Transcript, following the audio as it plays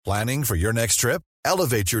Planning for your next trip?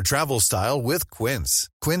 Elevate your travel style with Quince.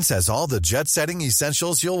 Quince has all the jet-setting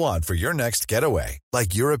essentials you'll want for your next getaway,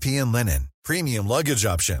 like European linen, premium luggage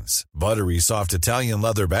options, buttery soft Italian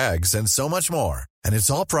leather bags, and so much more. And it's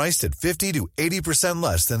all priced at 50 to 80%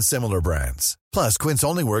 less than similar brands. Plus, Quince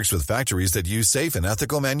only works with factories that use safe and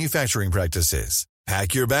ethical manufacturing practices.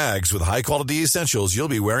 Pack your bags with high-quality essentials you'll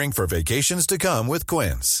be wearing for vacations to come with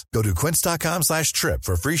Quince. Go to quince.com/trip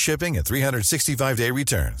for free shipping and 365-day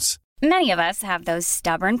returns. Many of us have those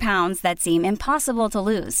stubborn pounds that seem impossible to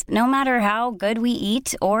lose, no matter how good we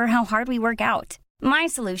eat or how hard we work out. My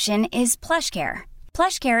solution is PlushCare.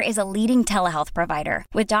 PlushCare is a leading telehealth provider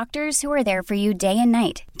with doctors who are there for you day and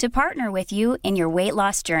night to partner with you in your weight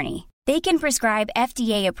loss journey. They can prescribe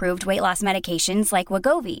FDA-approved weight loss medications like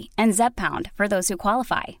Wegovy and Zepbound for those who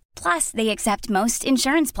qualify. Plus, they accept most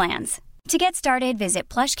insurance plans. To get started, visit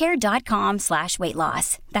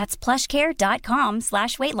plushcare.com/weightloss. That's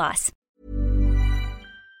plushcare.com/weightloss.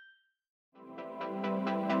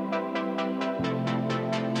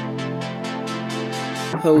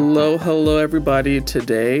 Hello, everybody.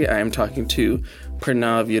 Today, I am talking to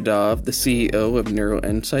Pranav Yadav, the CEO of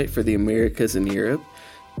Neuro-Insight for the Americas and Europe.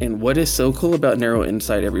 And what is so cool about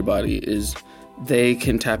Neuro-Insight, everybody, is they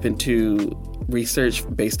can tap into research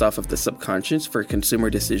based off of the subconscious for consumer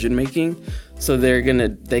decision making. So they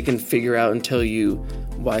can figure out and tell you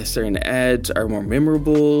why certain ads are more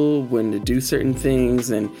memorable, when to do certain things,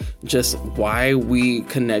 and just why we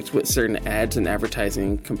connect with certain ads and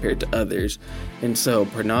advertising compared to others. And so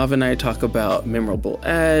Pranav and I talk about memorable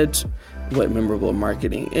ads, what memorable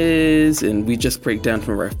marketing is, and we just break down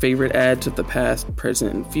some of our favorite ads of the past,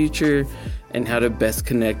 present, and future, and how to best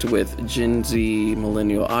connect with Gen Z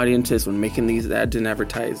millennial audiences when making these ads and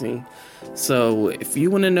advertising. So if you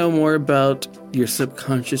want to know more about your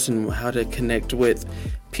subconscious and how to connect with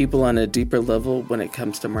people on a deeper level when it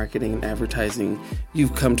comes to marketing and advertising,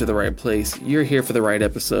 you've come to the right place. You're here for the right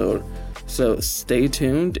episode. So stay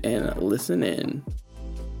tuned and listen in.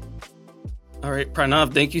 All right,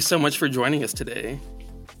 Pranav, thank you so much for joining us today.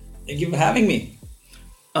 Thank you for having me.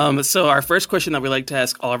 So our first question that we like to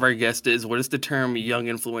ask all of our guests is, what does the term young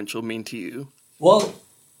influential mean to you? Well,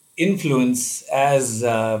 influence, as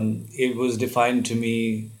it was defined to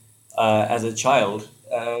me as a child,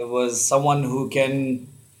 was someone who can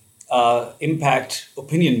impact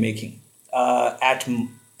opinion making at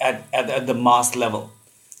the mass level.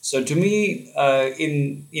 So to me,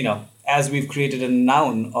 as we've created a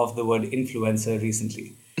noun of the word influencer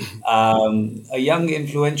recently, a young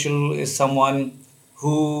influential is someone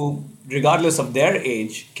who, regardless of their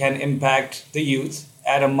age, can impact the youth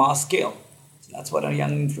at a mass scale. So that's what a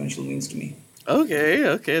young influential means to me. Okay,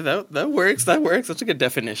 that works. That's a good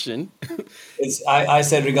definition. I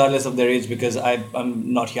said regardless of their age because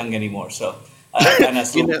I'm not young anymore, so and I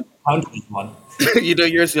still count as one.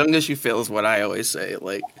 You're as young as you feel is what I always say.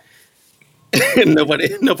 Like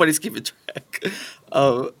nobody's keeping track.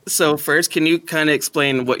 So first, can you kind of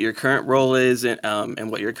explain what your current role is and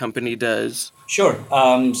what your company does? Sure.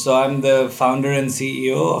 So I'm the founder and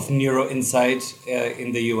CEO of Neuro-Insight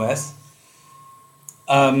in the US.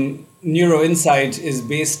 Neuro-Insight is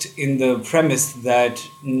based in the premise that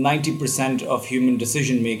 90% of human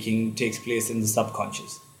decision making takes place in the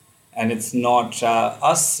subconscious. And it's not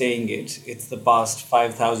us saying it. It's the past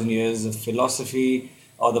 5,000 years of philosophy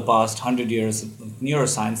or the past 100 years of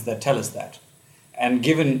neuroscience that tell us that. And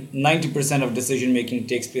given 90% of decision making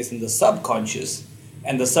takes place in the subconscious,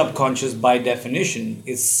 and the subconscious by definition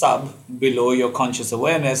is below your conscious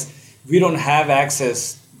awareness, we don't have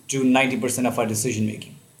access to 90% of our decision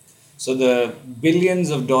making. So the billions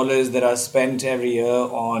of dollars that are spent every year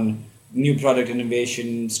on new product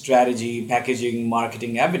innovation, strategy, packaging,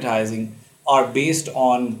 marketing, advertising are based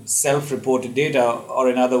on self-reported data, or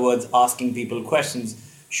in other words, asking people questions,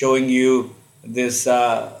 showing you this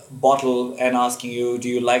bottle and asking you, do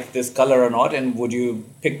you like this color or not? And would you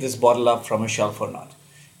pick this bottle up from a shelf or not?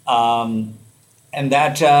 And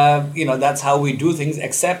that, that's how we do things,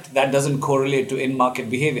 except that doesn't correlate to in-market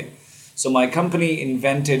behavior. So my company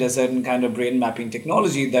invented a certain kind of brain mapping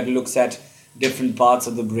technology that looks at different parts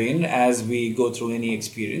of the brain as we go through any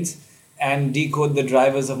experience and decode the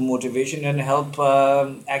drivers of motivation and help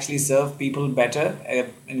actually serve people better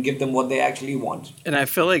and give them what they actually want. And I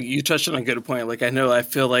feel like you touched on a good point. I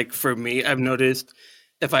feel like for me, I've noticed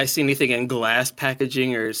if I see anything in glass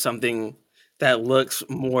packaging or something that looks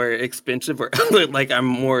more expensive or like I'm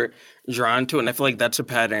more drawn to it. And I feel like that's a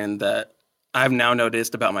pattern that I've now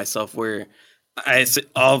noticed about myself where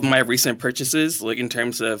all of my recent purchases, like in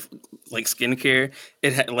terms of like skincare,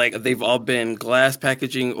 they've all been glass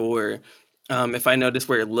packaging or If I notice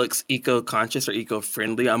where it looks eco-conscious or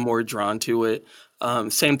eco-friendly, I'm more drawn to it.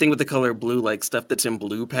 Same thing with the color blue, like stuff that's in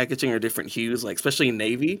blue packaging or different hues, like especially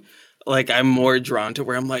navy. Like I'm more drawn to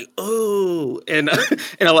where I'm like, oh, and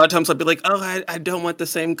and a lot of times I'll be like, oh, I don't want the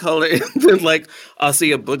same color. And then like I'll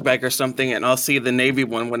see a book bag or something, and I'll see the navy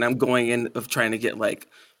one when I'm going in of trying to get like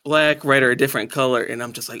black, red, or a different color, and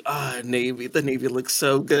I'm just like, navy. The navy looks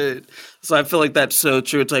so good. So I feel like that's so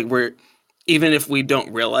true. It's like we're even if we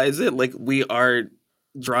don't realize it, like we are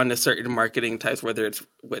drawn to certain marketing types, whether it's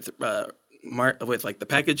with with like the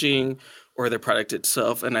packaging or the product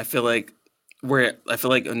itself. And I feel like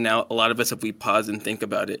now a lot of us, if we pause and think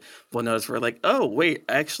about it, we'll notice we're like, oh wait,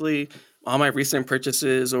 actually, all my recent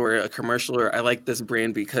purchases or a commercial or I like this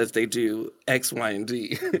brand because they do X, Y, and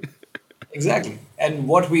Z. Exactly. And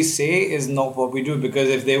what we say is not what we do, because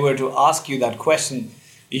if they were to ask you that question,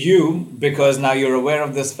 because now you're aware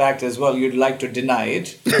of this fact as well, you'd like to deny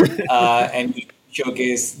it and you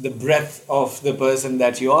showcase the breadth of the person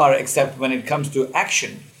that you are, except when it comes to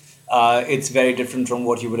action, it's very different from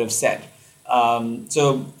what you would have said.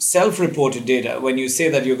 So self-reported data, when you say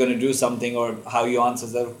that you're going to do something or how you answer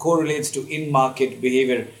that, correlates to in-market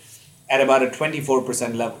behavior at about a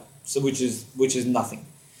 24% level, so which is nothing.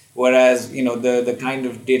 Whereas, the kind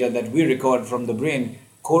of data that we record from the brain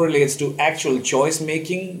correlates to actual choice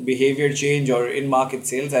making, behavior change, or in-market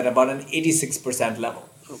sales at about an 86% level.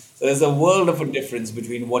 So there's a world of a difference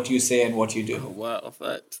between what you say and what you do. Oh, wow,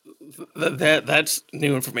 that's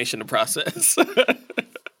new information to process.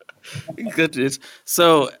 Goodness.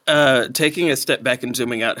 So, taking a step back and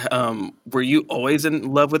zooming out, were you always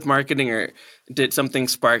in love with marketing, or did something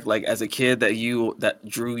spark like as a kid that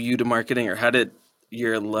drew you to marketing, or how did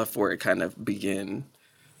your love for it kind of begin?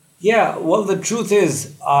 Yeah, well, the truth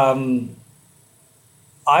is, I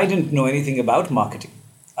didn't know anything about marketing.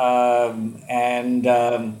 And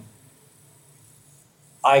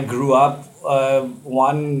I grew up,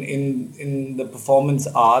 one in the performance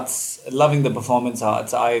arts, loving the performance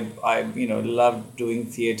arts. I loved doing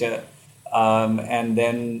theater, and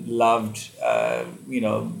then loved,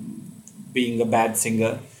 being a bad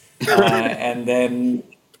singer, and then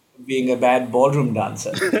being a bad ballroom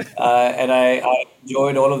dancer. And I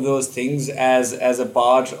enjoyed all of those things as a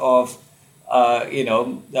part of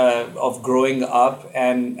of growing up,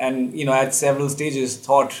 and at several stages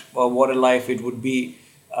thought, well, what a life it would be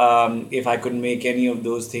if I could make any of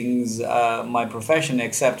those things my profession.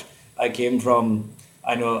 Except I came from,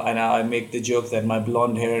 I know, and I make the joke that my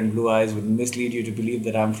blonde hair and blue eyes would mislead you to believe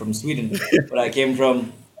that I'm from Sweden, but I came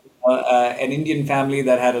from an Indian family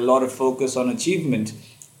that had a lot of focus on achievement.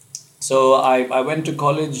 So I went to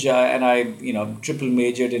college, and I triple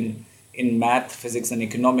majored in math, physics, and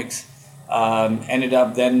economics. Ended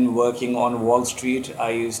up then working on Wall Street. I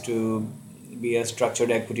used to be a structured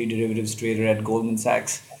equity derivatives trader at Goldman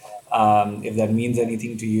Sachs, if that means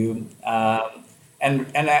anything to you.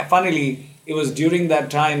 Funnily, it was during that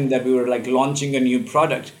time that we were like launching a new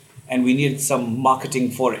product, and we needed some marketing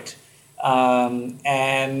for it. The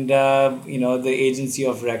agency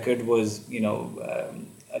of record was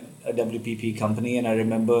a WPP company, and I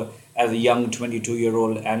remember as a young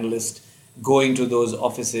 22-year-old analyst going to those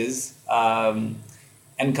offices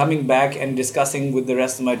and coming back and discussing with the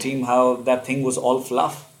rest of my team how that thing was all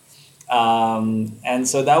fluff. And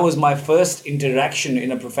so that was my first interaction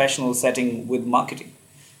in a professional setting with marketing.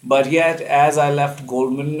 But yet, as I left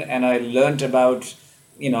Goldman and I learned about,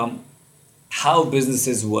 how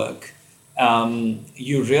businesses work,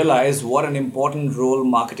 you realize what an important role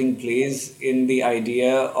marketing plays in the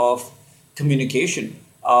idea of communication.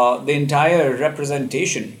 The entire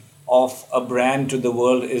representation of a brand to the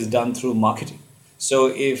world is done through marketing. So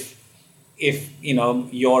if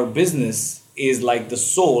your business is like the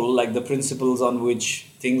soul, like the principles on which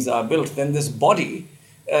things are built, then this body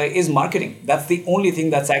is marketing. That's the only thing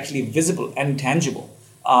that's actually visible and tangible.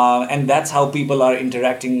 And that's how people are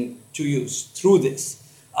interacting to you through this.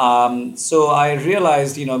 So I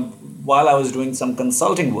realized, while I was doing some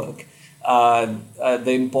consulting work,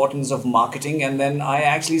 the importance of marketing. And then I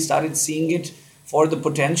actually started seeing it for the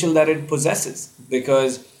potential that it possesses.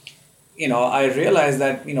 Because, I realized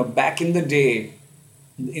that, back in the day,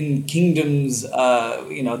 in kingdoms,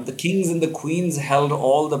 the kings and the queens held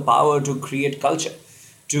all the power to create culture,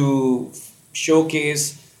 to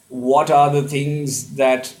showcase what are the things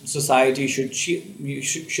that society should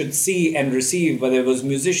see and receive, whether it was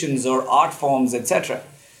musicians or art forms, etc.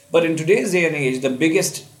 But in today's day and age, the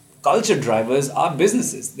biggest culture drivers are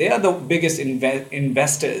businesses. They are the biggest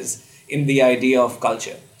investors in the idea of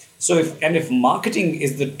culture. So if marketing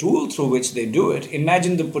is the tool through which they do it,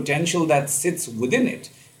 imagine the potential that sits within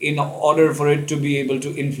it in order for it to be able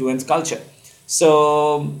to influence culture.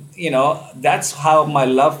 So, that's how my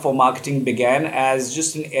love for marketing began, as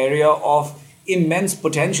just an area of immense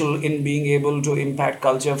potential in being able to impact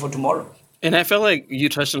culture for tomorrow. And I feel like you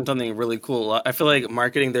touched on something really cool. I feel like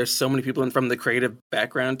marketing, there's so many people from the creative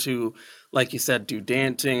background to, like you said, do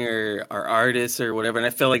dancing or are artists or whatever. And I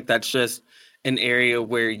feel like that's just an area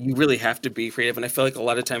where you really have to be creative. And I feel like a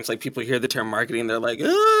lot of times, like people hear the term marketing, they're like,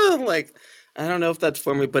 oh, like, I don't know if that's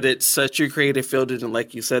for me, but it's such a creative field. And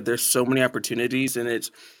like you said, there's so many opportunities, and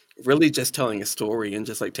it's really just telling a story and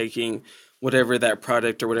just like taking whatever that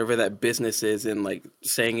product or whatever that business is and like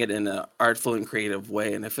saying it in an artful and creative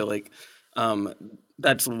way. And I feel like um,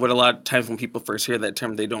 that's what a lot of times when people first hear that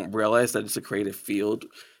term, they don't realize that it's a creative field,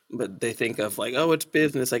 but they think of like, oh, it's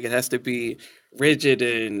business, like it has to be rigid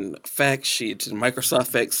and fact sheets and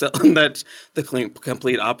Microsoft Excel. And that's the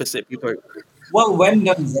complete opposite. People are, Well, when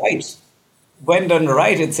done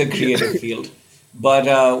right, it's a creative yeah. field. But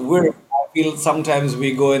I feel sometimes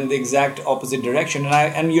we go in the exact opposite direction.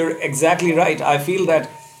 And you're exactly right. I feel that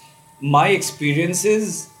my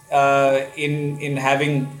experiences in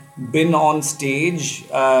having been on stage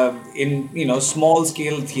in small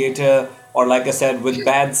scale theater, or like I said, with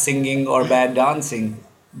bad singing or bad dancing,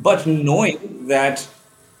 but knowing that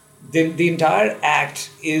the entire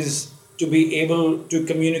act is to be able to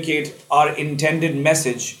communicate our intended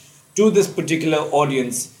message to this particular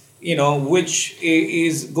audience, which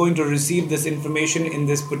is going to receive this information in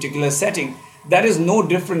this particular setting. That is no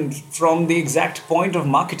different from the exact point of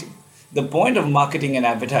marketing. The point of marketing and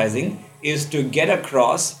advertising is to get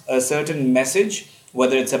across a certain message,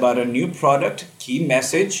 whether it's about a new product, key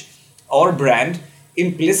message, or brand,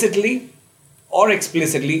 implicitly or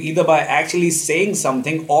explicitly, either by actually saying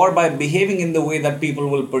something or by behaving in the way that people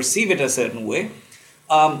will perceive it a certain way,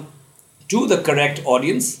 um, to the correct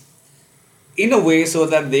audience in a way so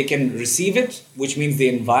that they can receive it, which means the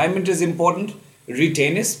environment is important,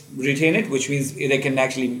 retain it, which means they can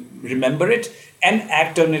actually remember it and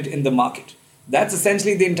act on it in the market. That's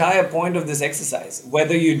essentially the entire point of this exercise.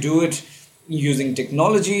 Whether you do it using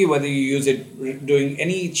technology, whether you use it doing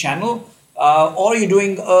any channel, or you're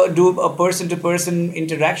doing do a person-to-person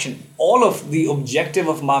interaction, all of the objective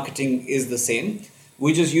of marketing is the same.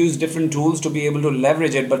 We just use different tools to be able to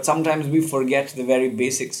leverage it, but sometimes we forget the very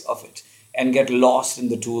basics of it and get lost in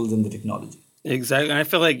the tools and the technology. Exactly. And I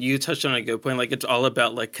feel like you touched on a good point. Like it's all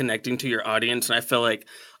about like connecting to your audience. And I feel like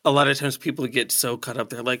a lot of times people get so caught up.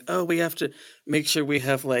 They're like, oh, we have to make sure we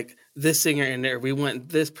have like this singer in there. We want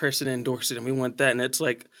this person endorsed and we want that. And it's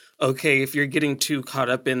like, okay, if you're getting too caught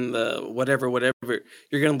up in the whatever,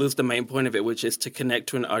 you're going to lose the main point of it, which is to connect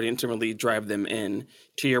to an audience and really drive them in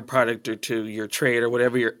to your product or to your trade or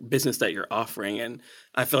whatever your business that you're offering. And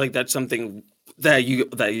I feel like that's something that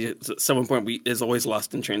at some point we is always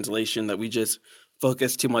lost in translation, that we just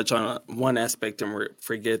focus too much on one aspect and we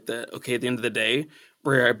forget that, okay, at the end of the day,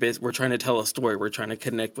 we're trying to tell a story, we're trying to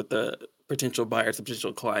connect with the potential buyers, the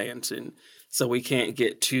potential clients, and so we can't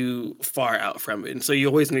get too far out from it. And so you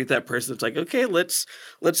always need that person that's like, okay, let's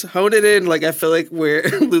hone it in. Like I feel like we're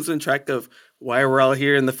losing track of why we're all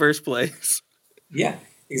here in the first place. Yeah,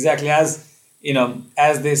 exactly. As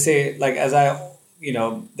they say, like as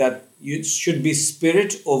that you should be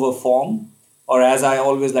spirit over form, or as I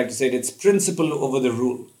always like to say, it's principle over the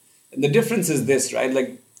rule. And the difference is this, right?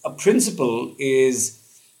 Like a principle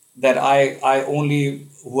is that I only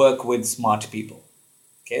work with smart people.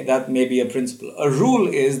 Okay, that may be a principle. A rule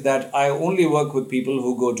is that I only work with people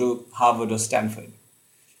who go to Harvard or Stanford.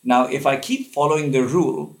 Now, if I keep following the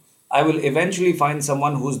rule, I will eventually find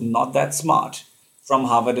someone who's not that smart from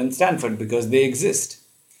Harvard and Stanford because they exist.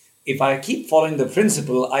 If I keep following the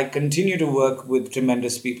principle, I continue to work with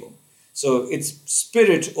tremendous people. So it's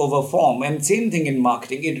spirit over form. And same thing in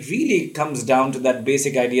marketing. It really comes down to that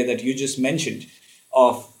basic idea that you just mentioned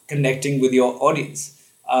of connecting with your audience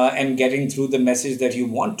and getting through the message that you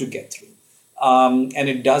want to get through. And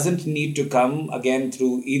it doesn't need to come again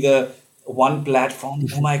through either one platform.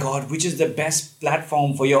 Oh my God, which is the best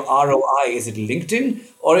platform for your ROI? Is it LinkedIn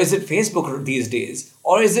or is it Facebook these days?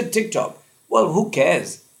 Or is it TikTok? Well, who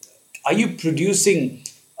cares? Are you producing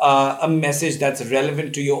a message that's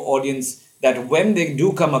relevant to your audience, that when they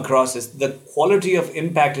do come across this, the quality of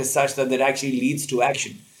impact is such that it actually leads to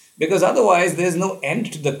action? Because otherwise, there's no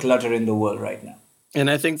end to the clutter in the world right now. And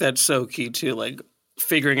I think that's so key too, like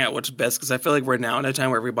figuring out what's best. Because I feel like we're now in a time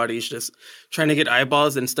where everybody's just trying to get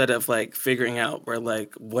eyeballs instead of like figuring out where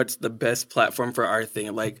like what's the best platform for our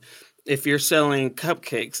thing. Like if you're selling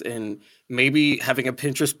cupcakes and maybe having a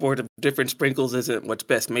Pinterest board of different sprinkles isn't what's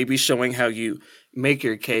best. Maybe showing how you make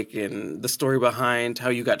your cake and the story behind how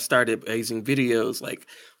you got started by using videos. Like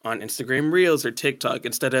on Instagram Reels or TikTok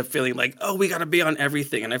instead of feeling like, oh, we got to be on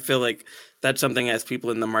everything. And I feel like that's something as people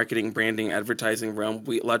in the marketing, branding, advertising realm,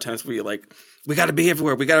 a lot of times we like, we got to be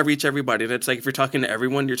everywhere. We got to reach everybody. And it's like, if you're talking to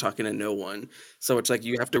everyone, you're talking to no one. So it's like,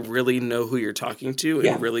 you have to really know who you're talking to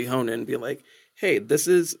and really hone in and be like, hey, this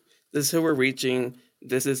is who we're reaching.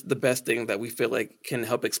 This is the best thing that we feel like can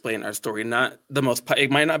help explain our story. Not the most, it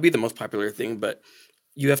might not be the most popular thing, but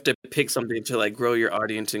you have to pick something to like grow your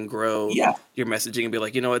audience and grow your messaging and be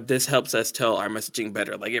like, you know what, this helps us tell our messaging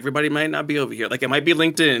better. Like everybody might not be over here. Like it might be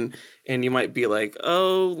LinkedIn and you might be like,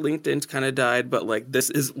 oh, LinkedIn's kind of died, but like this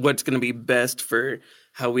is what's going to be best for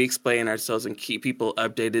how we explain ourselves and keep people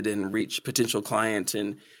updated and reach potential clients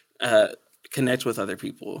and connect with other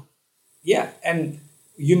people. Yeah. And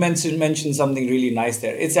you mentioned something really nice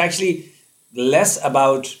there. It's actually less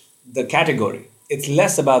about the category. It's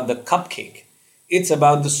less about the cupcake. It's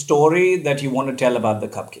about the story that you want to tell about the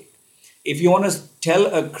cupcake. If you want to tell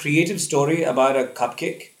a creative story about a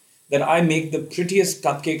cupcake, that I make the prettiest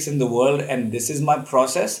cupcakes in the world and this is my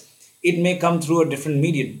process, it may come through a different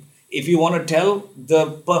medium. If you want to tell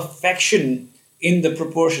the perfection in the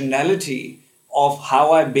proportionality of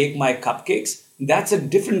how I bake my cupcakes, that's a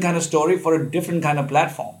different kind of story for a different kind of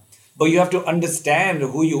platform. But you have to understand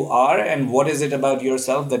who you are and what is it about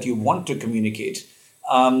yourself that you want to communicate.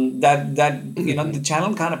 The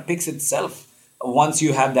channel kind of picks itself once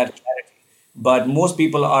you have that clarity. But most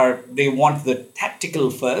people they want the tactical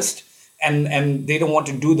first and they don't want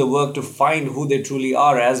to do the work to find who they truly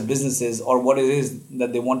are as businesses or what it is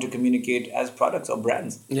that they want to communicate as products or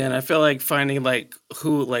brands. Yeah, and I feel like finding like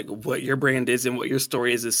what your brand is and what your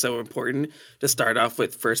story is so important to start off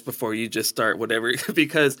with first before you just start whatever.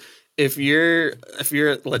 Because if you're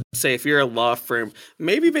let's say if you're a law firm,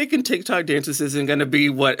 maybe making TikTok dances isn't going to be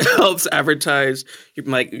what helps advertise.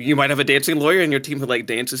 You might have a dancing lawyer in your team who like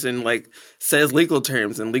dances and like says legal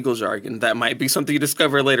terms and legal jargon. That might be something you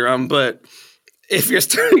discover later on, but if you're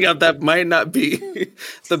starting out, that might not be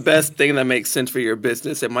the best thing that makes sense for your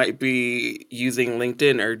business. It might be using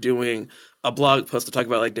LinkedIn or doing a blog post to talk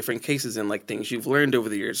about like different cases and like things you've learned over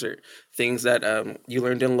the years or things that you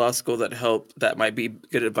learned in law school that might be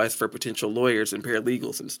good advice for potential lawyers and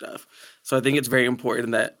paralegals and stuff. So I think it's very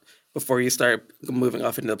important that before you start moving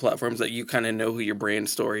off into the platforms that you kind of know who your brand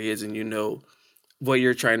story is and you know what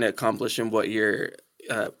you're trying to accomplish and what your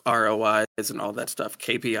ROIs and all that stuff,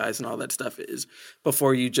 KPIs and all that stuff is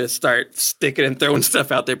before you just start sticking and throwing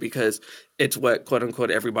stuff out there because it's what quote unquote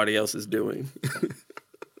everybody else is doing.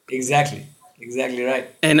 Exactly right.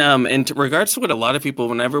 And in regards to what a lot of people,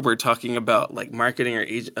 whenever we're talking about like marketing or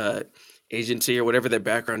agency or whatever their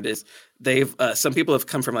background is, some people have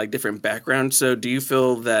come from like different backgrounds. So do you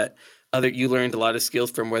feel that you learned a lot of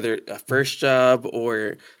skills from whether a first job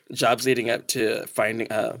or jobs leading up to founding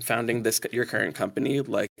your current company?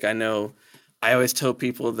 Like I know I always tell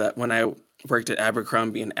people that when I worked at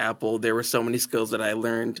Abercrombie and Apple, there were so many skills that I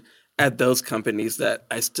learned at those companies that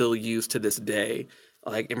I still use to this day.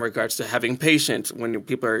 Like in regards to having patience when you're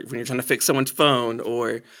trying to fix someone's phone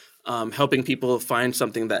or helping people find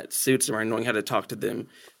something that suits them or knowing how to talk to them,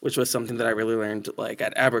 which was something that I really learned like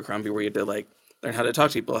at Abercrombie where you had to like learn how to talk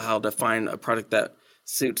to people, how to find a product that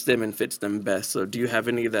suits them and fits them best. So do you have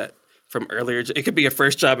any that from earlier? It could be a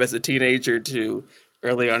first job as a teenager to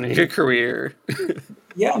early on in your career.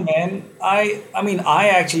 Yeah, man. I mean, I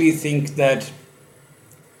actually think that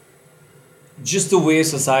just the way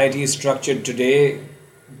society is structured today,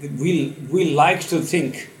 we like to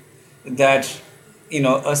think that,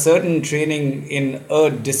 a certain training in a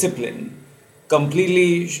discipline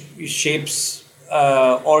completely shapes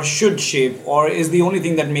or should shape or is the only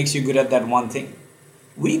thing that makes you good at that one thing.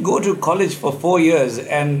 We go to college for 4 years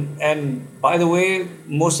and by the way,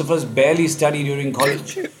 most of us barely study during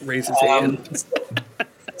college. Raise his hand.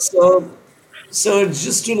 So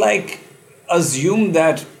just to like assume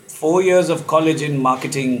that 4 years of college in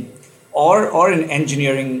marketing or in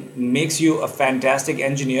engineering makes you a fantastic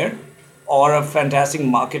engineer or a fantastic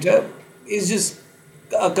marketer is just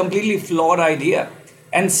a completely flawed idea.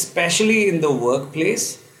 And especially in the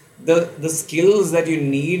workplace, the skills that you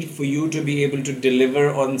need for you to be able to deliver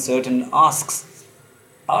on certain asks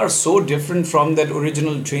are so different from that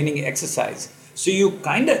original training exercise. So you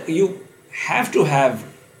have to have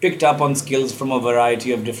picked up on skills from a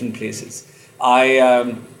variety of different places.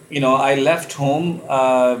 I left home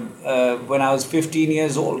when I was 15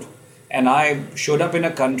 years old, and I showed up in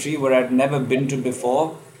a country where I'd never been to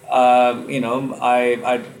before. I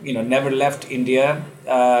never left India,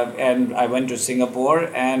 and I went to Singapore,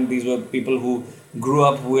 and these were people who grew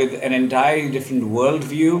up with an entirely different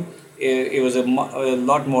worldview. It was a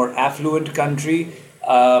lot more affluent country.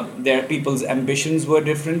 Their people's ambitions were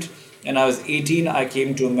different. When I was 18, I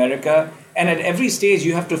came to America. And at every stage,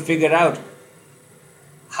 you have to figure out,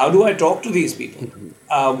 how do I talk to these people?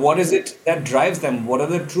 What is it that drives them? What are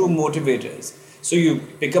the true motivators? So you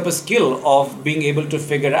pick up a skill of being able to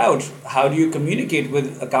figure out how do you communicate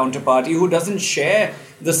with a counterparty who doesn't share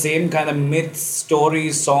the same kind of myths,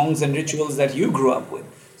 stories, songs, and rituals that you grew up with.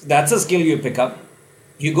 So that's a skill you pick up.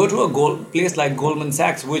 You go to a place like Goldman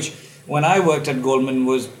Sachs, which when I worked at Goldman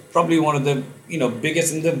was probably one of the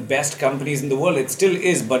biggest and the best companies in the world. It still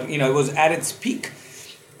is, but it was at its peak.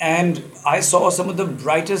 And I saw some of the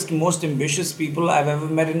brightest, most ambitious people I've ever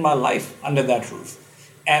met in my life under that roof.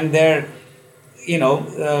 And their,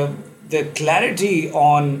 the clarity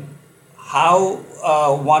on how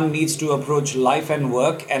one needs to approach life and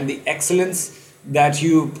work and the excellence that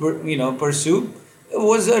you pursue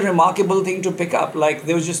was a remarkable thing to pick up. Like,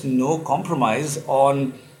 there was just no compromise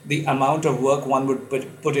on the amount of work one would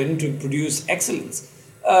put in to produce excellence.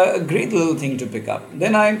 A great little thing to pick up.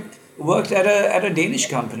 Then I worked at a Danish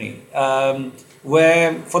company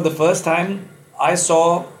where for the first time I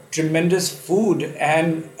saw tremendous food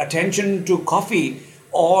and attention to coffee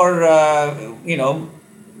or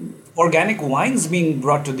organic wines being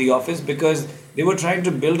brought to the office because they were trying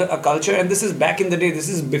to build a culture. And this is back in the day. This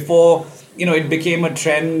is before it became a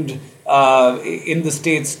trend in the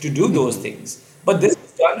States to do those things. But this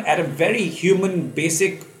was done at a very human,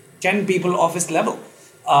 basic 10 people office level.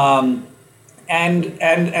 And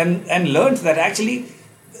learned that actually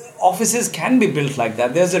offices can be built like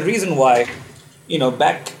that. There's a reason why,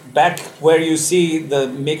 back where you see the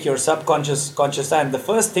make your subconscious conscious sign, the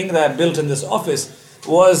first thing that I built in this office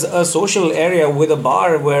was a social area with a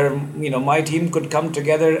bar where, my team could come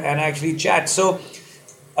together and actually chat. So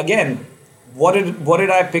again, what did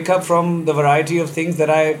I pick up from the variety of things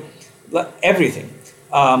everything.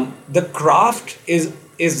 The craft is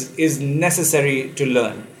necessary to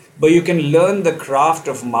learn. But you can learn the craft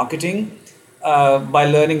of marketing by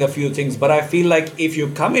learning a few things. But I feel like if you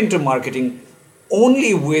come into marketing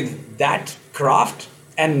only with that craft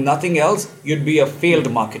and nothing else, you'd be a failed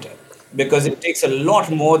marketer. Because it takes a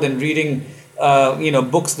lot more than reading,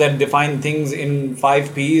 books that define things in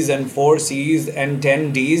 5 Ps and 4 Cs and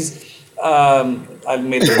 10 Ds. I've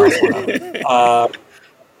made the last one up.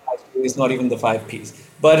 It's not even the 5 Ps.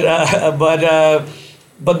 But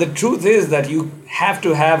the truth is that you have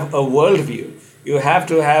to have a worldview. You have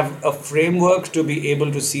to have a framework to be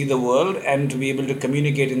able to see the world and to be able to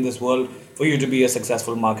communicate in this world for you to be a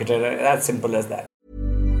successful marketer. As simple as that.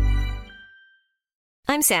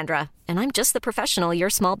 I'm Sandra, and I'm just the professional your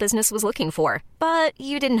small business was looking for. But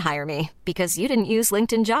you didn't hire me because you didn't use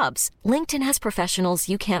LinkedIn Jobs. LinkedIn has professionals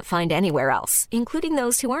you can't find anywhere else, including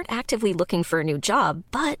those who aren't actively looking for a new job,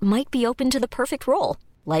 but might be open to the perfect role,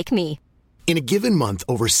 like me. In a given month,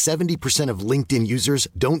 over 70% of LinkedIn users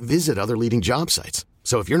don't visit other leading job sites.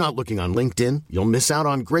 So if you're not looking on LinkedIn, you'll miss out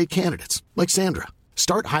on great candidates like Sandra.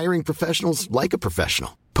 Start hiring professionals like a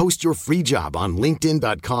professional. Post your free job on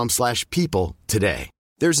linkedin.com/people today.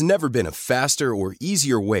 There's never been a faster or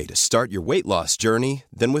easier way to start your weight loss journey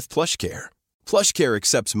than with PlushCare. PlushCare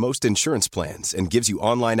accepts most insurance plans and gives you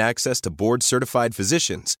online access to board-certified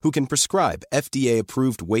physicians who can prescribe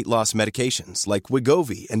FDA-approved weight loss medications like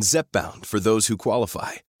Wegovy and Zepbound for those who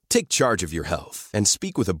qualify. Take charge of your health and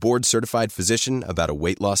speak with a board-certified physician about a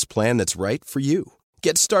weight loss plan that's right for you.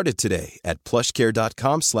 Get started today at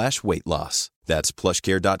plushcare.com/weight loss. That's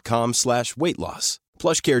plushcare.com/weight loss.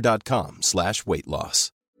 plushcare.com/weight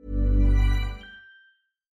loss.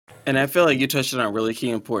 And I feel like you touched on a really key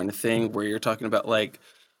important thing where you're talking about like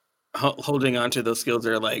holding on to those skills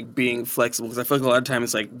or like being flexible. Because I feel like a lot of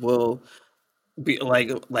times like we'll be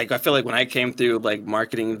like I feel like when I came through like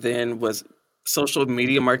marketing then was social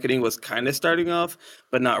media marketing was kind of starting off,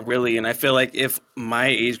 but not really. And I feel like if my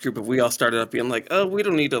age group, if we all started up being like, oh, we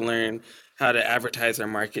don't need to learn how to advertise our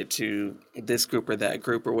market to this group or that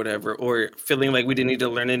group or whatever, or feeling like we didn't need to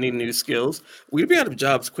learn any new skills, we'd be out of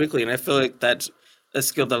jobs quickly. And I feel like that's a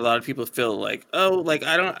skill that a lot of people feel like, oh, like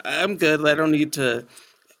I'm good. I don't need to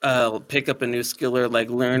pick up a new skill or like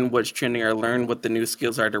learn what's trending or learn what the new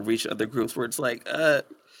skills are to reach other groups, where it's like,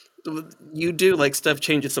 you do, like stuff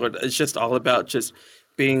changes. So it's just all about just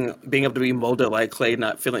being able to be molded like clay,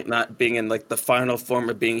 not being in like the final form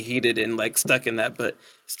of being heated and like stuck in that, but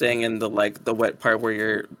staying in the like the wet part where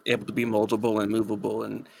you're able to be moldable and movable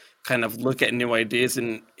and kind of look at new ideas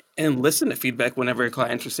and listen to feedback whenever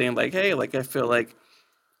clients are saying like, hey, like I feel like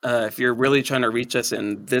if you're really trying to reach us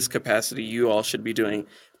in this capacity, you all should be doing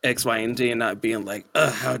X, Y, and Z, and not being like,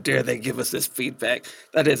 how dare they give us this feedback?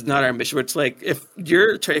 That is not our mission. It's like, if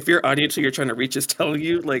your audience who you're trying to reach is telling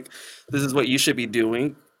you, like, this is what you should be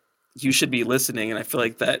doing, you should be listening. And I feel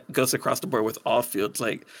like that goes across the board with all fields.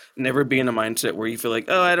 Like, never be in a mindset where you feel like,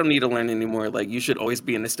 I don't need to learn anymore. Like, you should always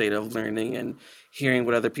be in a state of learning and hearing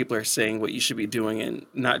what other people are saying, what you should be doing, and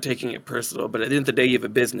not taking it personal. But at the end of the day, you have a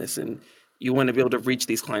business, and you want to be able to reach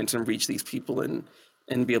these clients and reach these people and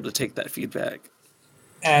be able to take that feedback.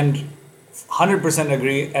 And 100%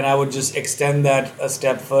 agree. And I would just extend that a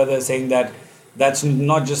step further, saying that that's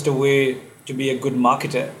not just a way to be a good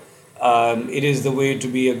marketer. It is the way to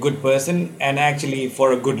be a good person and actually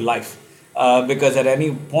for a good life. Because at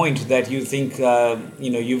any point that you think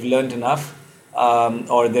you've learned enough,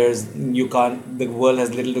 or the world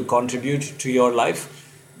has little to contribute to your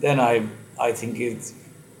life, then I think it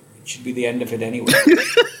should be the end of it anyway.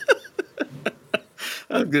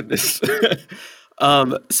 Oh goodness.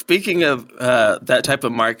 Speaking of that type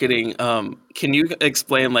of marketing, can you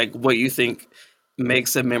explain like what you think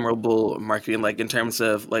makes a memorable marketing, like in terms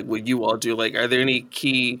of like what you all do? Like, are there any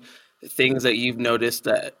key things that you've noticed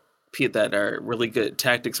that are really good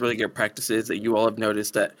tactics, really good practices that you all have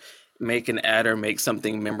noticed that make an ad or make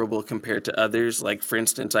something memorable compared to others? Like, for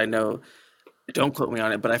instance, I know, don't quote me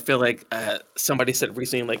on it, but I feel like somebody said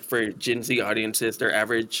recently, like for Gen Z audiences, their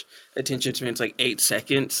average attention span is like 8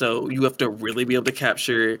 seconds. So you have to really be able to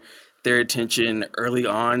capture their attention early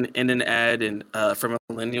on in an ad. And for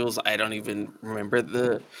millennials, I don't even remember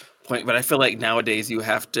the point, but I feel like nowadays you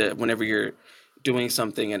have to, whenever you're doing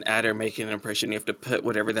something, an ad or making an impression, you have to put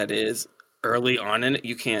whatever that is early on in it.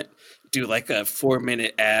 You can't do like a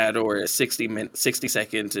 4-minute ad or a 60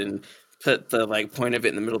 seconds and put the like point of it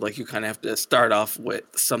in the middle. Like, you kind of have to start off with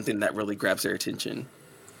something that really grabs their attention.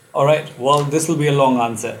 All right. Well, this will be a long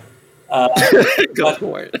answer. Go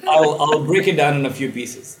for it. I'll break it down in a few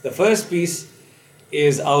pieces. The first piece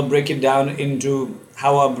is I'll break it down into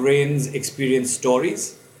how our brains experience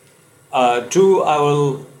stories. 2, I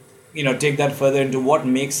will take that further into what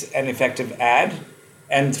makes an effective ad.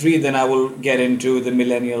 And 3, then I will get into the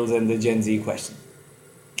millennials and the Gen Z question.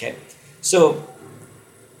 Okay. So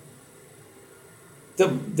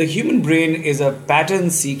the human brain is a pattern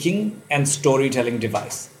seeking and storytelling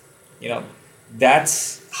device.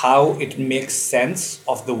 That's how it makes sense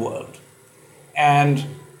of the world. And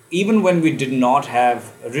even when we did not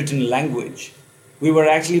have a written language, we were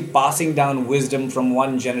actually passing down wisdom from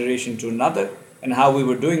one generation to another. And how we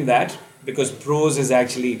were doing that, because prose is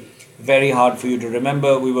actually very hard for you to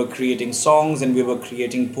remember, we were creating songs and we were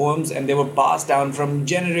creating poems, and they were passed down from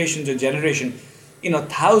generation to generation.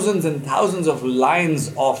 Thousands and thousands of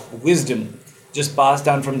lines of wisdom just passed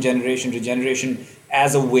down from generation to generation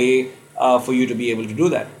as a way for you to be able to do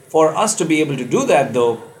that. For us to be able to do that,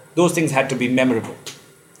 though, those things had to be memorable.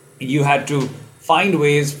 You had to find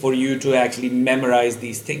ways for you to actually memorize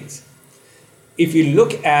these things. If you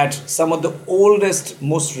look at some of the oldest,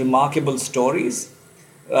 most remarkable stories,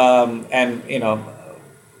 pardon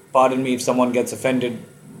me if someone gets offended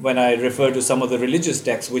when I refer to some of the religious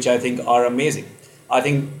texts, which I think are amazing. I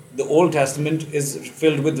think the Old Testament is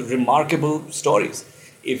filled with remarkable stories.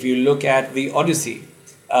 If you look at the Odyssey,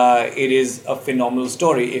 it is a phenomenal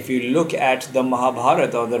story. If you look at the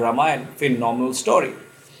Mahabharata or the Ramayana, phenomenal story.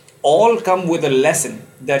 All come with a lesson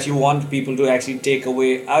that you want people to actually take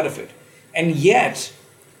away out of it. And yet,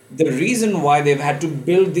 the reason why they've had to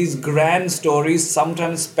build these grand stories,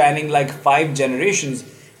 sometimes spanning like 5 generations,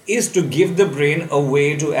 is to give the brain a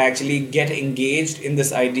way to actually get engaged in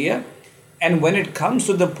this idea. And when it comes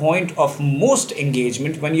to the point of most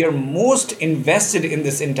engagement, when you're most invested in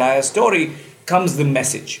this entire story, comes the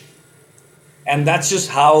message. And that's just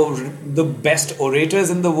how the best orators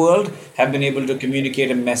in the world have been able to communicate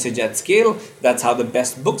a message at scale. That's how the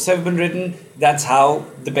best books have been written. That's how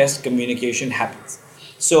the best communication happens.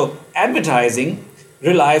 So advertising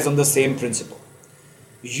relies on the same principle.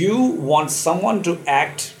 You want someone to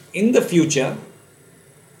act in the future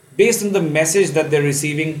based on the message that they're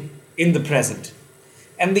receiving in the present.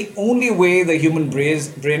 And the only way the human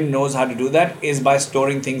brain knows how to do that is by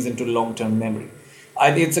storing things into long-term memory.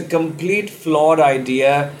 It's a complete flawed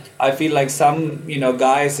idea. I feel like some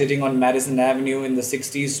guy sitting on Madison Avenue in the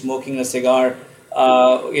 60s smoking a cigar,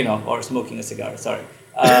 would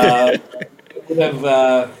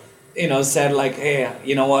have said like, hey,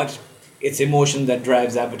 you know what? It's emotion that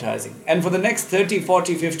drives advertising. And for the next 30,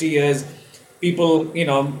 40, 50 years, people,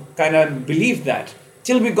 kind of believed that.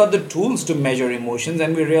 Till we got the tools to measure emotions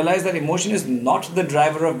and we realized that emotion is not the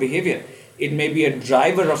driver of behavior. It may be a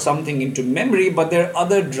driver of something into memory, but there are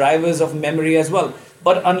other drivers of memory as well.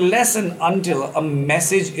 But unless and until a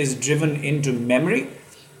message is driven into memory,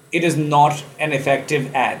 it is not an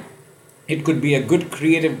effective ad. It could be a good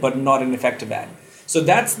creative, but not an effective ad. So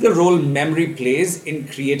that's the role memory plays in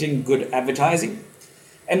creating good advertising.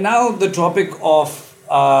 And now the topic of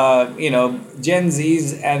Gen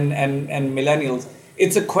Zs and millennials.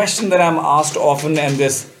 It's a question that I'm asked often, and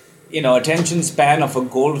this attention span of a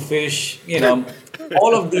goldfish.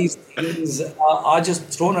 All of these things are just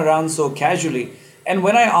thrown around so casually. And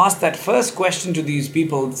when I ask that first question to these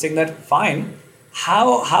people, saying that fine,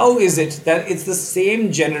 how is it that it's the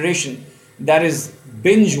same generation that is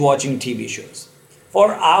binge watching TV shows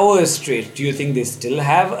for hours straight? Do you think they still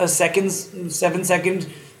have a 7-second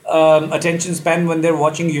attention span when they're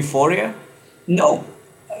watching Euphoria? No,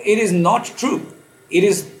 it is not true. It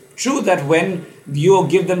is true that when you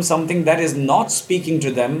give them something that is not speaking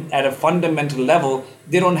to them at a fundamental level,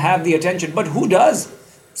 they don't have the attention. But who does?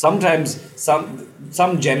 Sometimes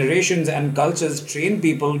some generations and cultures train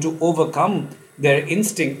people to overcome their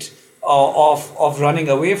instinct of running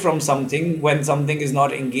away from something when something is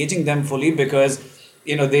not engaging them fully, because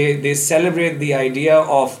they celebrate the idea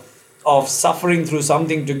of suffering through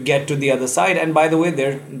something to get to the other side. And by the way,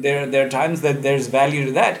 there are times that there's value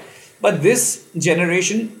to that. But this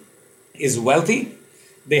generation is wealthy.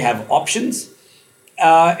 They have options.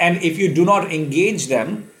 And if you do not engage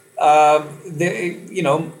them,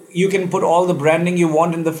 you can put all the branding you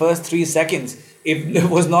want in the first 3 seconds. If there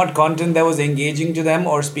was not content that was engaging to them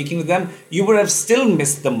or speaking to them, you would have still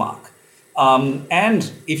missed the mark.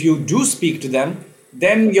 And if you do speak to them,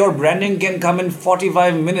 then your branding can come in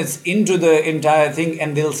 45 minutes into the entire thing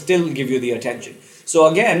and they'll still give you the attention. So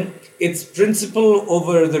again, it's principle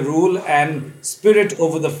over the rule and spirit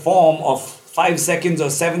over the form of 5 seconds or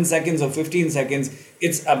 7 seconds or 15 seconds.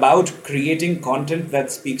 It's about creating content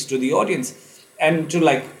that speaks to the audience. And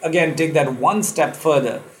to again, take that one step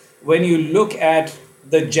further, when you look at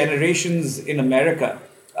the generations in America,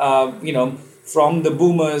 from the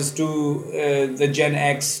boomers to the Gen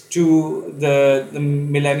X to the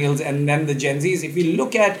millennials and then the Gen Zs, if you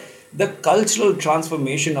look at the cultural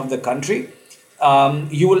transformation of the country,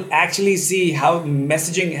 you will actually see how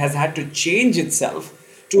messaging has had to change itself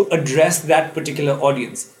to address that particular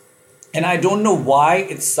audience. And I don't know why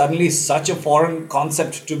it's suddenly such a foreign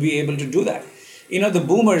concept to be able to do that. The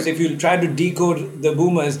boomers, if you try to decode the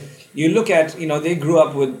boomers, you look at, they grew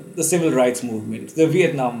up with the civil rights movement, the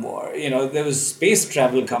Vietnam War, there was space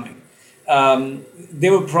travel coming. They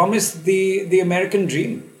were promised the American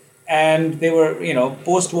dream. And they were,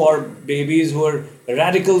 post-war babies who were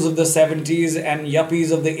radicals of the 70s and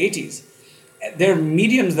yuppies of the 80s. Their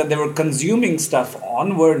mediums that they were consuming stuff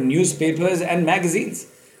on were newspapers and magazines.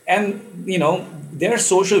 And, their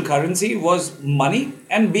social currency was money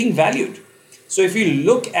and being valued. So if you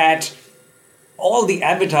look at all the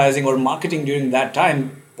advertising or marketing during that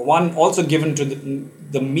time, one also given to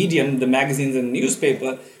the medium, the magazines and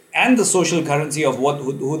newspaper, and the social currency of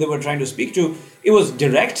who they were trying to speak to, it was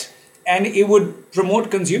direct and it would promote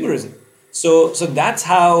consumerism. So that's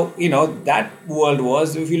how, that world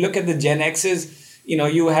was. If you look at the Gen Xs,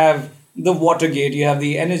 you have the Watergate, you have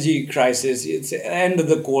the energy crisis, it's the end of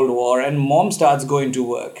the Cold War, and mom starts going to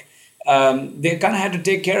work. They kind of had to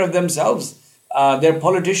take care of themselves. Their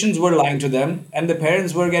politicians were lying to them and the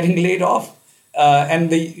parents were getting laid off. And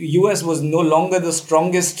the US was no longer the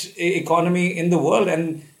strongest economy in the world.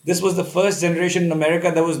 And this was the first generation in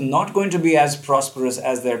America that was not going to be as prosperous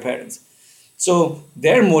as their parents. So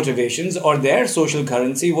their motivations or their social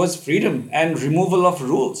currency was freedom and removal of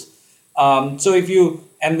rules.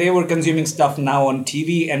 And they were consuming stuff now on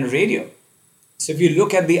TV and radio. So if you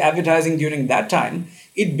look at the advertising during that time,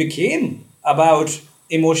 it became about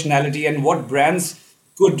emotionality and what brands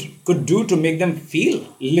could do to make them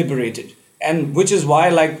feel liberated. And which is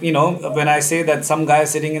why, when I say that some guy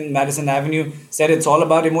sitting in Madison Avenue said it's all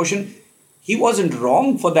about emotion, he wasn't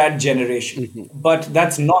wrong for that generation. Mm-hmm. But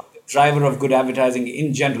that's not the driver of good advertising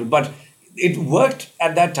in general. But it worked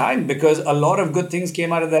at that time because a lot of good things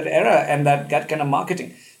came out of that era and that kind of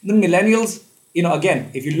marketing. The millennials, again,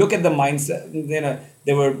 if you look at the mindset,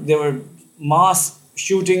 there were mass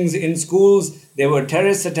shootings in schools, there were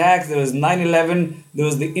terrorist attacks, there was 9/11, there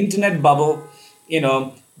was the internet bubble.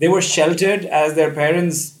 They were sheltered as their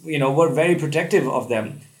parents, were very protective of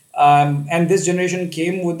them. And this generation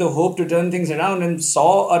came with the hope to turn things around and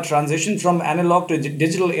saw a transition from analog to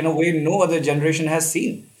digital in a way no other generation has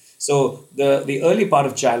seen. So the early part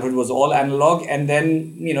of childhood was all analog, and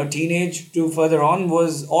then, teenage to further on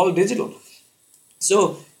was all digital.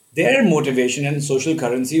 So their motivation and social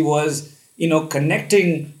currency was,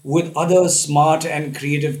 connecting with other smart and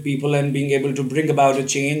creative people and being able to bring about a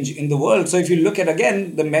change in the world. So if you look at,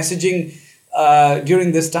 again, the messaging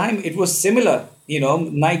during this time, it was similar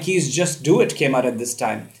Nike's Just Do It came out at this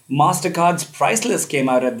time. MasterCard's Priceless came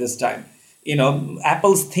out at this time.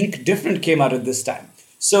 Apple's Think Different came out at this time.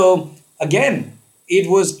 So again, it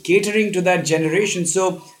was catering to that generation.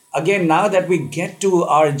 So again, now that we get to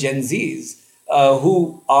our Gen Zs,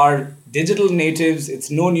 who are digital natives,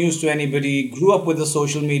 it's no news to anybody, grew up with the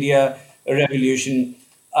social media revolution.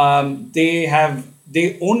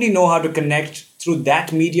 They only know how to connect through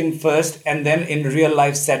that medium first, and then in real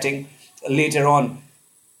life setting later on.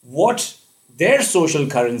 What their social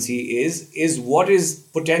currency is what is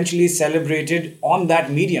potentially celebrated on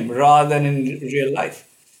that medium rather than in real life.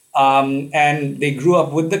 And they grew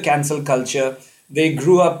up with the cancel culture. They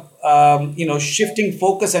grew up, shifting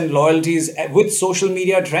focus and loyalties with social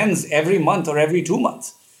media trends every month or every 2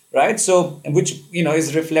 months, right? So, which,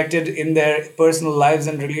 is reflected in their personal lives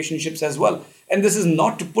and relationships as well. And this is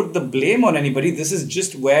not to put the blame on anybody. This is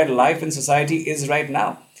just where life and society is right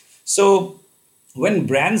now. So when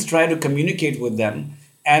brands try to communicate with them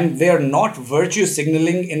and they're not virtue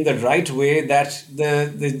signaling in the right way that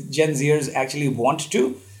the Gen Zers actually want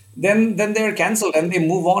to, then they're canceled and they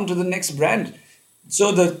move on to the next brand.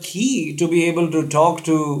 So the key to be able to talk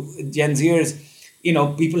to Gen Zers,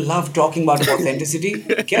 people love talking about authenticity.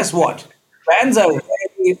 Guess what? Brands are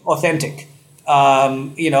very authentic.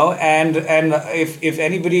 And if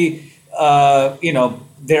anybody,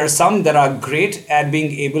 there are some that are great at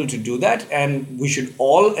being able to do that, and we should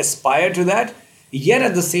all aspire to that. Yet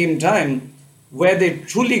at the same time, where they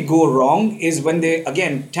truly go wrong is when they,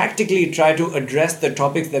 again, tactically try to address the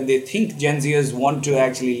topics that they think Gen Zers want to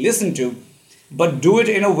actually listen to, but do it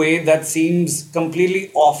in a way that seems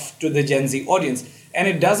completely off to the Gen Z audience. And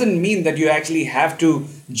it doesn't mean that you actually have to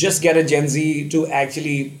just get a Gen Z to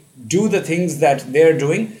actually do the things that they're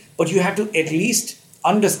doing, but you have to at least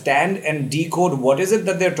understand and decode what is it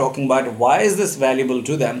that they're talking about, why is this valuable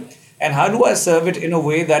to them, and how do I serve it in a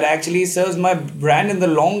way that actually serves my brand in the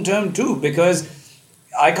long term too? Because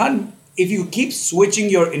if you keep switching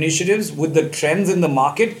your initiatives with the trends in the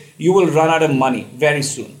market, you will run out of money very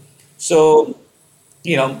soon. So,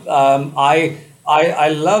 I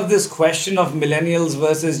love this question of millennials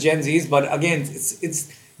versus Gen Zs, but again,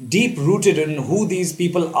 it's deep rooted in who these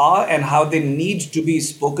people are and how they need to be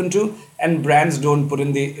spoken to, and brands don't put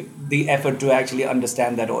in the effort to actually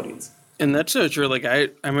understand that audience. And that's so true. Like I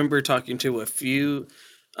remember talking to a few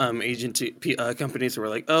agency companies who were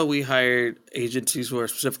like, "Oh, we hired agencies who are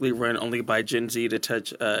specifically run only by Gen Z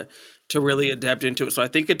to really adapt into it." So I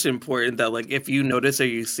think it's important that, like, if you notice or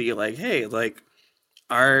you see, like, hey, like,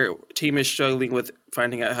 our team is struggling with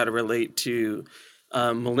finding out how to relate to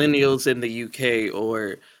millennials in the UK,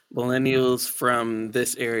 or millennials from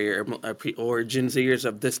this area, or Gen Zers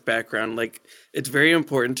of this background. Like, it's very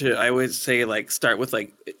important to, I always say, like, start with,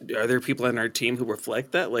 like, are there people on our team who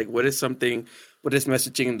reflect that? Like, what is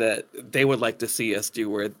messaging that they would like to see us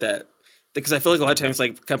do, or that, because I feel like a lot of times,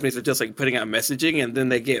 like, companies are just, like, putting out messaging and then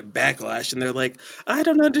they get backlash and they're like, I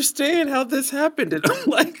don't understand how this happened. And I'm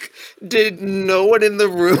like, did no one in the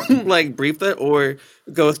room like brief that, or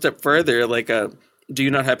go a step further? Like, do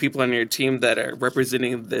you not have people on your team that are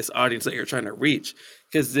representing this audience that you're trying to reach?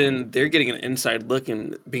 Because then they're getting an inside look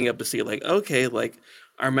and being able to see, like, okay, like,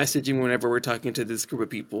 our messaging whenever we're talking to this group of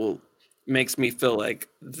people makes me feel like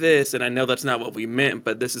this, and I know that's not what we meant,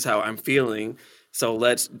 but this is how I'm feeling, so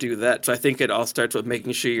let's do that. So I think it all starts with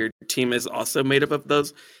making sure your team is also made up of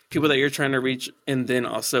those people that you're trying to reach. And then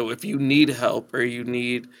also, if you need help or you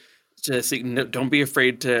need to see, don't be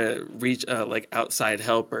afraid to reach like outside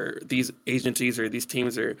help, or these agencies or these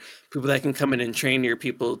teams or people that can come in and train your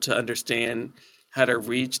people to understand how to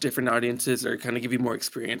reach different audiences, or kind of give you more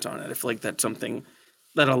experience on it. I feel like that's something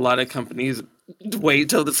that a lot of companies wait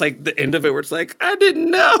till it's like the end of it where it's like, I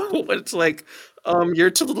didn't know. But it's like, you're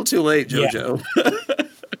a little too late, Jojo.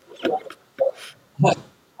 Yeah.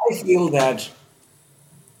 I feel that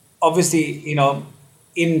obviously,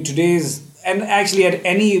 in today's, and actually at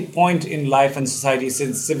any point in life and society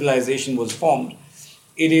since civilization was formed,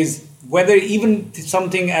 it is, whether even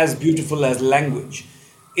something as beautiful as language,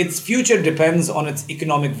 its future depends on its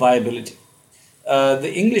economic viability.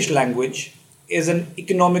 The English language is an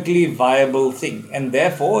economically viable thing, and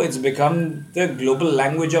therefore it's become the global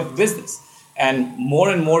language of business. And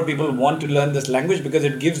more people want to learn this language because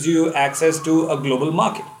it gives you access to a global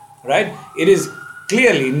market, right? It is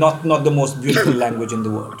clearly not the most beautiful language in the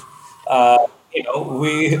world.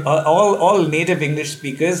 We all native English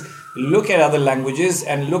speakers look at other languages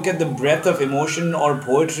and look at the breadth of emotion or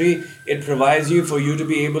poetry it provides you for you to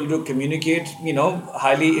be able to communicate,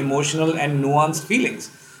 highly emotional and nuanced feelings.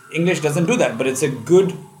 English doesn't do that, but it's a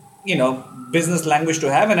good, business language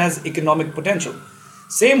to have and has economic potential.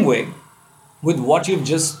 Same way, with what you've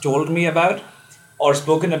just told me about or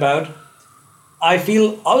spoken about, I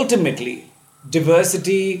feel ultimately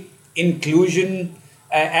diversity, inclusion,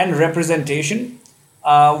 and representation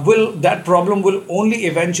will that problem will only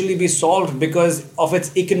eventually be solved because of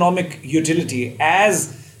its economic utility.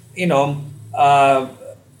 As you know, uh,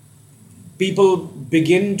 people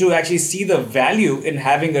begin to actually see the value in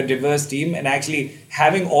having a diverse team and actually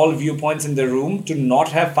having all viewpoints in the room, to not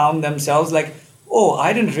have found themselves like, oh,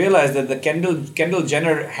 I didn't realize that the Kendall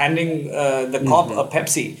Jenner handing the cop a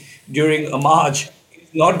Pepsi during a march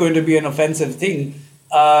is not going to be an offensive thing.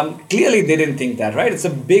 Clearly, they didn't think that, right? It's a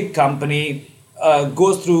big company,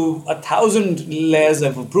 goes through 1,000 layers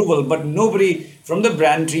of approval, but nobody from the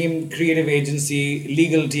brand team, creative agency,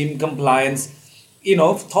 legal team, compliance,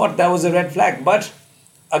 thought that was a red flag. But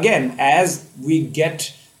again, as we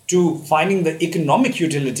get to finding the economic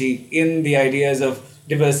utility in the ideas of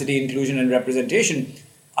diversity, inclusion, and representation,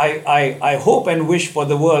 I hope and wish for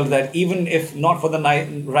the world that even if not for the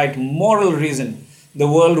right moral reason, the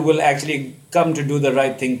world will actually come to do the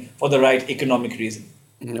right thing for the right economic reason.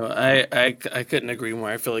 I couldn't agree more.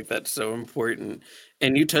 I feel like that's so important.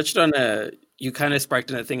 And you touched on you kind of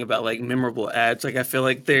sparked in a thing about like memorable ads. Like I feel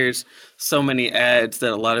like there's so many ads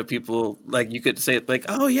that a lot of people like you could say like,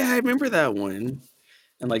 oh yeah, I remember that one.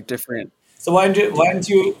 And like different. So why don't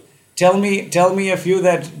you tell me a few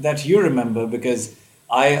that you remember, because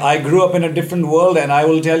I grew up in a different world and I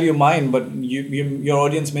will tell you mine, but your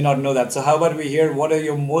audience may not know that. So how about we hear what are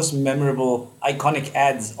your most memorable iconic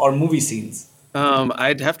ads or movie scenes?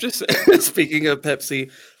 I'd have to say, speaking of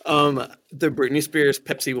Pepsi, the Britney Spears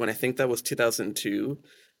Pepsi one, I think that was 2002.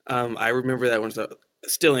 I remember that one. So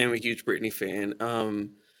still am a huge Britney fan.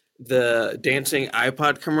 The dancing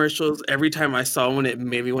iPod commercials, every time I saw one, it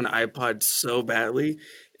made me want an iPod so badly.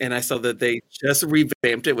 And I saw that they just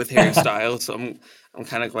revamped it with Harry Styles, so I'm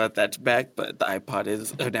kind of glad that's back. But the iPod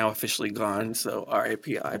is now officially gone, so RIP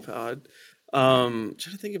iPod. Trying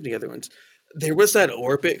to think of the other ones. There was that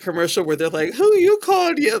Orbit commercial where they're like, "Who you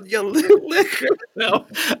called your liquor?" No,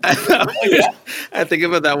 Oh yeah. I think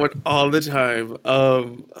about that one all the time.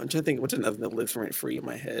 I'm trying to think what's another that lives rent free in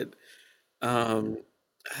my head. Um,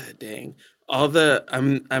 dang,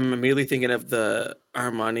 I'm immediately thinking of the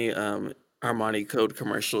Armani Code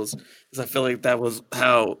commercials, because I feel like that was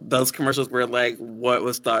how those commercials were like what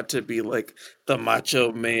was thought to be like the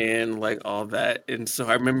macho man, like all that. And so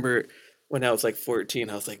I remember when I was like 14,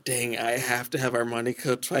 I was like, dang, I have to have Armani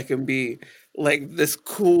Code so I can be like this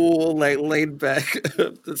cool, like laid back,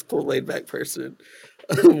 this cool laid back person.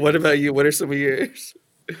 What about you? What are some of yours?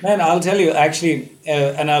 Man, I'll tell you actually,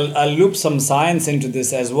 and I'll loop some science into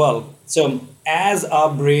this as well. So as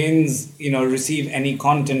our brains, receive any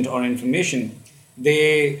content or information,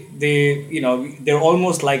 they're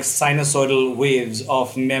almost like sinusoidal waves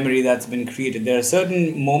of memory that's been created. There are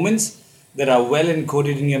certain moments that are well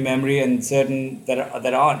encoded in your memory and certain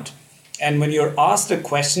that aren't. And when you're asked a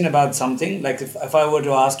question about something, like if I were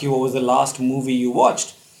to ask you what was the last movie you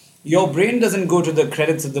watched, your brain doesn't go to the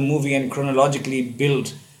credits of the movie and chronologically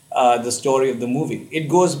build the story of the movie. It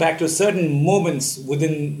goes back to certain moments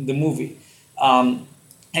within the movie, and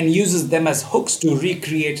uses them as hooks to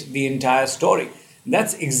recreate the entire story.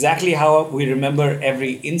 That's exactly how we remember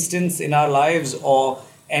every instance in our lives, or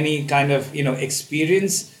any kind of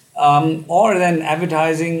experience, or then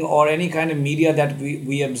advertising or any kind of media that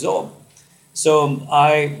we absorb. So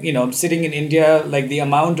sitting in India, like the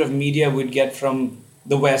amount of media we'd get from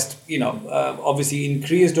the West, obviously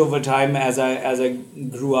increased over time as I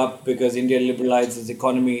grew up, because India liberalized its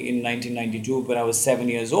economy in 1992 when I was 7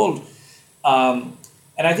 years old.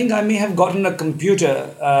 And I think I may have gotten a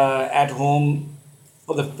computer at home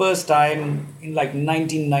for the first time in like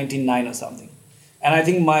 1999 or something. And I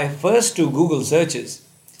think my first two Google searches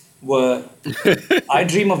were I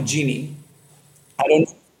Dream of Genie. I don't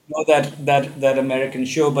know that American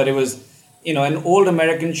show, but it was an old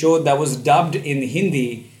American show that was dubbed in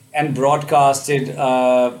Hindi and broadcasted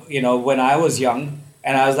when I was young.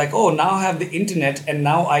 And I was like, oh, now I have the internet, and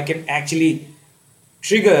now I can actually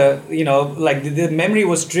trigger, like the memory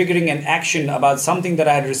was triggering an action about something that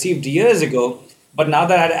I had received years ago. But now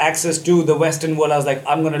that I had access to the Western world, I was like,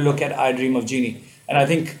 I'm going to look at I Dream of Genie. And I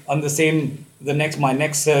think on my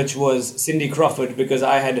next search was Cindy Crawford, because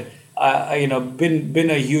I had, been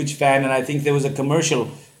a huge fan. And I think there was a commercial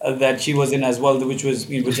that she was in as well, which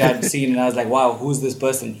I had seen. And I was like, wow, who's this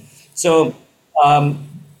person? So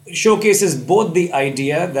showcases both the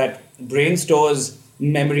idea that brain stores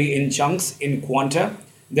memory in chunks, in quanta.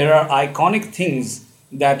 There are iconic things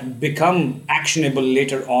that become actionable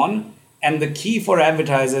later on. And the key for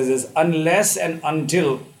advertisers is, unless and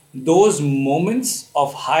until those moments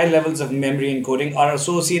of high levels of memory encoding are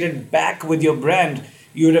associated back with your brand,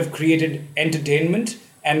 you would have created entertainment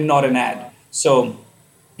and not an ad. So,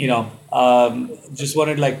 just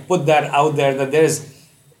wanted to put that out there, that there's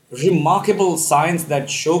remarkable science that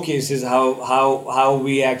showcases how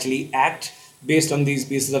we actually act based on these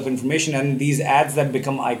pieces of information, and these ads that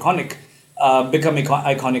become iconic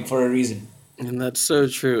for a reason. And that's so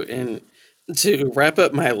true. And to wrap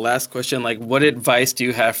up my last question, what advice do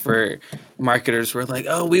you have for marketers who are like,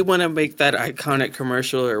 oh, we want to make that iconic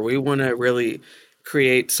commercial, or we want to really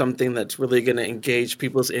create something that's really going to engage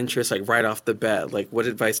people's interest right off the bat? What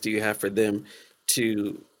advice do you have for them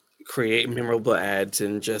to create memorable ads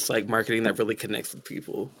and just marketing that really connects with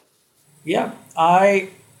people? Yeah, I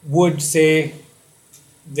would say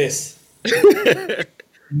this.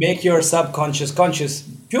 Make your subconscious conscious,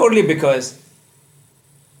 purely because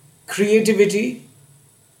creativity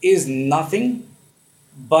is nothing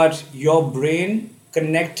but your brain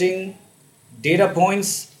connecting data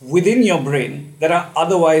points within your brain that are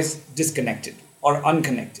otherwise disconnected or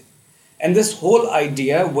unconnected. And this whole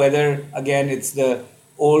idea, whether again it's the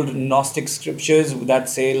old Gnostic scriptures that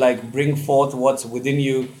say bring forth what's within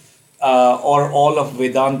you, or all of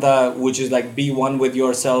Vedanta, which is be one with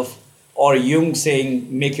yourself, or Jung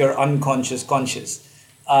saying make your unconscious conscious,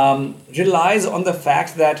 relies on the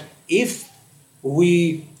fact that if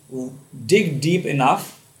we dig deep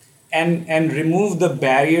enough and remove the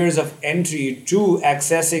barriers of entry to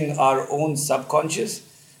accessing our own subconscious,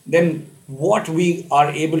 then what we are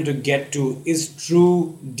able to get to is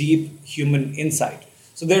true, deep human insight.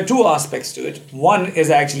 So there are two aspects to it. One is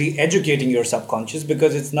actually educating your subconscious,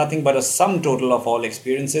 because it's nothing but a sum total of all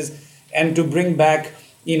experiences. And to bring back,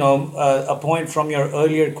 a point from your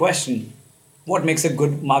earlier question, what makes a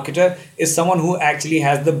good marketer is someone who actually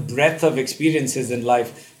has the breadth of experiences in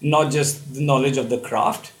life, not just the knowledge of the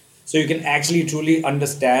craft. So you can actually truly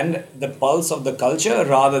understand the pulse of the culture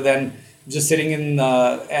rather than just sitting in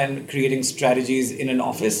and creating strategies in an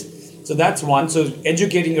office. So that's one. So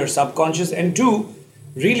educating your subconscious. And two,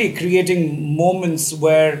 really creating moments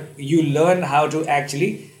where you learn how to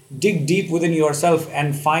actually dig deep within yourself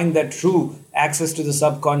and find that true access to the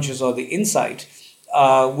subconscious or the insight,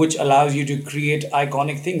 which allows you to create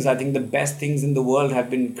iconic things. I think the best things in the world have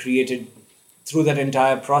been created through that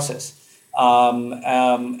entire process.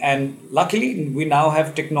 And luckily, we now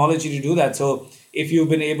have technology to do that. So if you've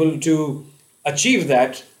been able to achieve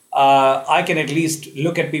that, I can at least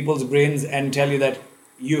look at people's brains and tell you that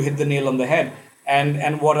you hit the nail on the head,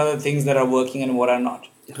 and what are the things that are working and what are not.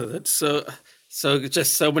 Oh, that's so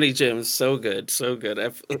just so many gems. So good.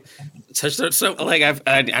 I've touched on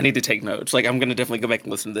I need to take notes. I'm going to definitely go back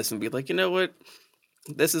and listen to this and be like, you know what?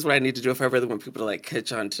 This is what I need to do if I really want people to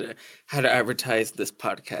catch on to how to advertise this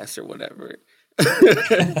podcast or whatever.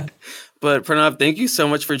 But Pranav, thank you so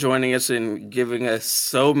much for joining us and giving us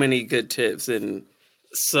so many good tips and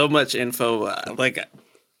so much info.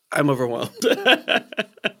 I'm overwhelmed.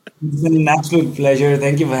 It's been an absolute pleasure.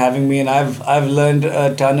 Thank you for having me, and I've learned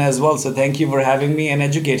a ton as well. So thank you for having me and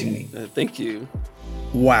educating me. Thank you.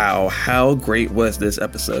 Wow, how great was this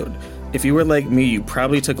episode? If you were like me, you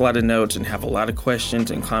probably took a lot of notes and have a lot of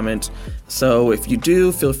questions and comments. So if you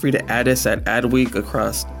do, feel free to add us at Adweek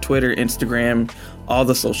across Twitter, Instagram, all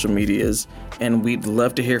the social medias. And we'd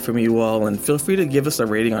love to hear from you all. And feel free to give us a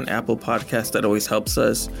rating on Apple Podcasts. That always helps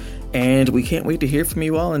us. And we can't wait to hear from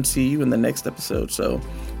you all and see you in the next episode. So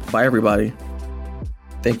bye, everybody.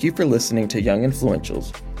 Thank you for listening to Young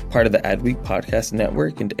Influentials, part of the Adweek Podcast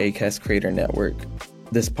Network and Acast Creator Network.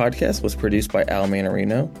 This podcast was produced by Al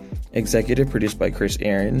Manarino, executive produced by Chris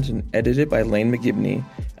Ahrens, and edited by Lane McGibney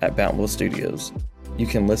at Bountiful Studios. You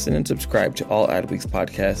can listen and subscribe to all Adweek's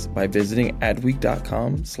podcasts by visiting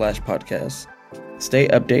adweek.com/podcasts. Stay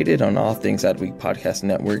updated on all things Adweek Podcast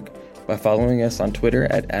Network by following us on Twitter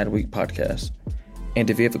at Adweek Podcast. And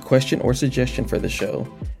if you have a question or suggestion for the show,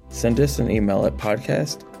 send us an email at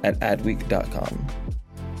podcast@adweek.com.